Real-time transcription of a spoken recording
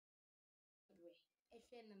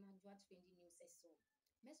share na George Fendi news so.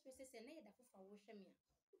 Mess say na ye da fofa wo hwe me a.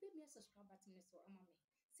 Obe me subscribe button so ama me.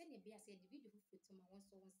 Send a beer say the video to my one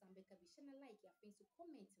so one sambeka be share like ya friends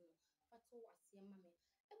comment no. Pato ase ama me.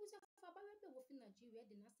 Ebusa fa ba be wo fi Nigeria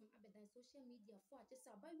de nasam abedan social media for a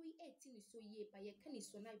chesa ba we 18 so ye pa ye kan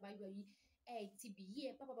so na ba yi 80 bi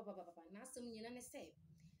ye papa na asem nyina ne say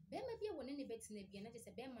bema bia woni ne betina bia na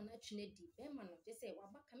chese bema na atwena di bema no chese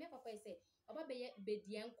waba kame papa say oba be ye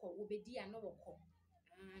bedi enko wo bedi a na wokọ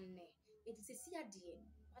ane eti sesi ade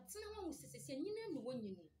atena wa mu sesi nyina ne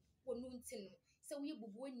wonyini wonu ntino se wo ye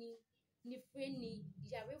bubuani ni freni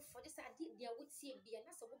yare for chese ade dia wotie bia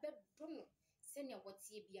na se wo bedo no se ne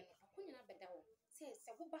wotie bia no akonya na beda wo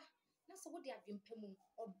se wo ba na se wo de adwempam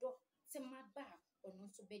odo se maba ono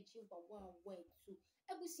so beji wa tu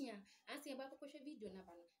ebusia anse ba kokoshe video na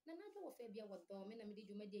ba no na nadwo wo fa bia wo do me na me de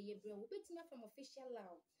dwuma de ye bre wo betimi from official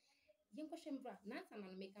law yen kwahwe mbra na anta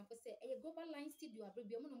na make am for say e global line studio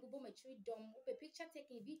abrebia mo no mbo matri dom wo picture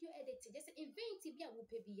taking video edit just invent bia wo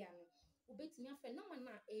pe bia no wo betimi afa na ma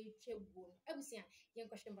na e twegwo no ebusia yen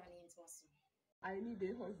kwahwe mbra na yen toaso. I need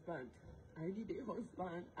a husband. I need a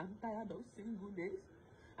husband. I'm tired of singleness.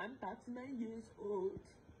 I'm 39 years old.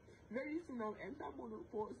 Very soon I'll enter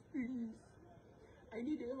menopause, please. I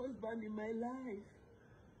need a husband in my life.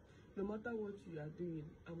 No matter what you are doing,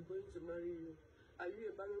 I'm going to marry you. Are you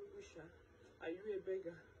a barrel pusher? Are you a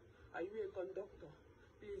beggar? Are you a conductor?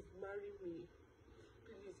 Please marry me.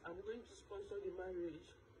 Please, I'm going to sponsor the marriage.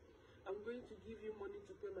 I'm going to give you money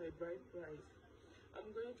to pay my bride price. I'm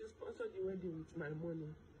going to sponsor the wedding with my money.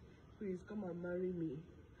 Please come and marry me.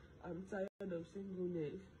 I'm tired of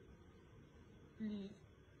singleness. Please.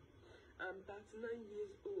 I'm 39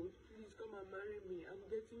 years old. Please come and marry me. I'm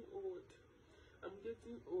getting old. I'm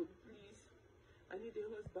getting old. Please. I need a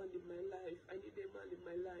husband in my life. I need a man in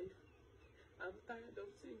my life. I'm tired of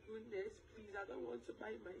singleness. Please, I don't want to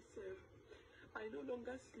buy myself. I no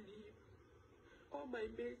longer sleep. All my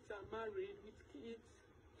mates are married with kids.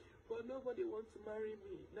 But nobody wants to marry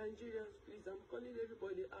me. Nigerians, please, I'm calling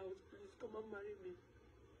everybody out. Please come and marry me.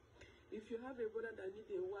 If you have a brother that needs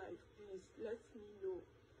a wife, please let me know.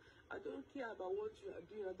 I don't care about what you are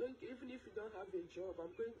doing. I don't care, even if you don't have a job,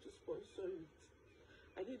 I'm going to sponsor it.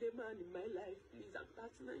 I need a man in my life, please. I'm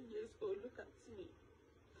 39 years old. Look at me.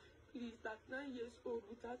 Please, 39 years old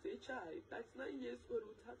without a child. 39 years old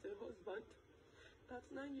without a husband.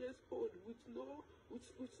 39 years old with no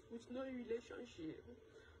relationship.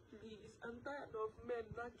 Please, I'm tired of men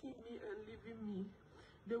knocking me and leaving me.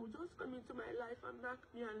 They will just come into my life and knock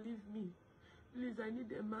me and leave me. Please, I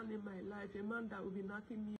need a man in my life, a man that will be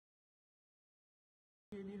knocking me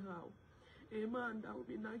anyhow. A man that will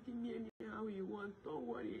be knocking me anyhow he wants. Don't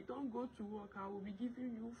worry, don't go to work. I will be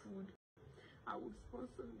giving you food. I will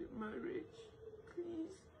sponsor the marriage.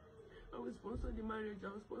 Please. I will sponsor the marriage.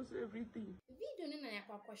 I will sponsor everything. Video ni na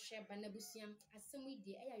yakwa share ba na busiam asem wi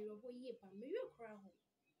de eya yero ho yie pa me kora ho.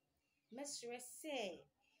 Mesre se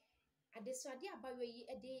adesuade abawe yi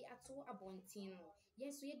ede ato abontin no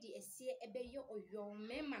yenso ye de esie ebeye oyo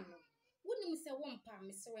mema no wonim se wo mpa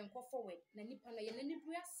mesre enko forward na nipa no ye na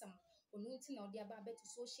nibru asam onu nti na ode aba beto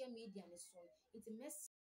social media ne so nti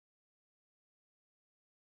mesre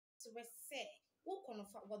se wo kono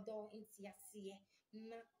fa wodo nti ase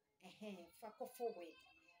na fa ko forward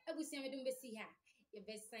abusia medum besi ha ye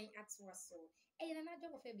besan atwa so eyina na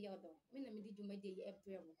job fa bia odo me na me di dwuma de ye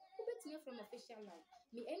ebrem ubetime from official life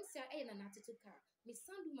me emsia eyina na atutuka me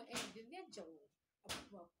sanduma e de vejo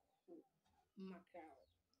abuwa ko makao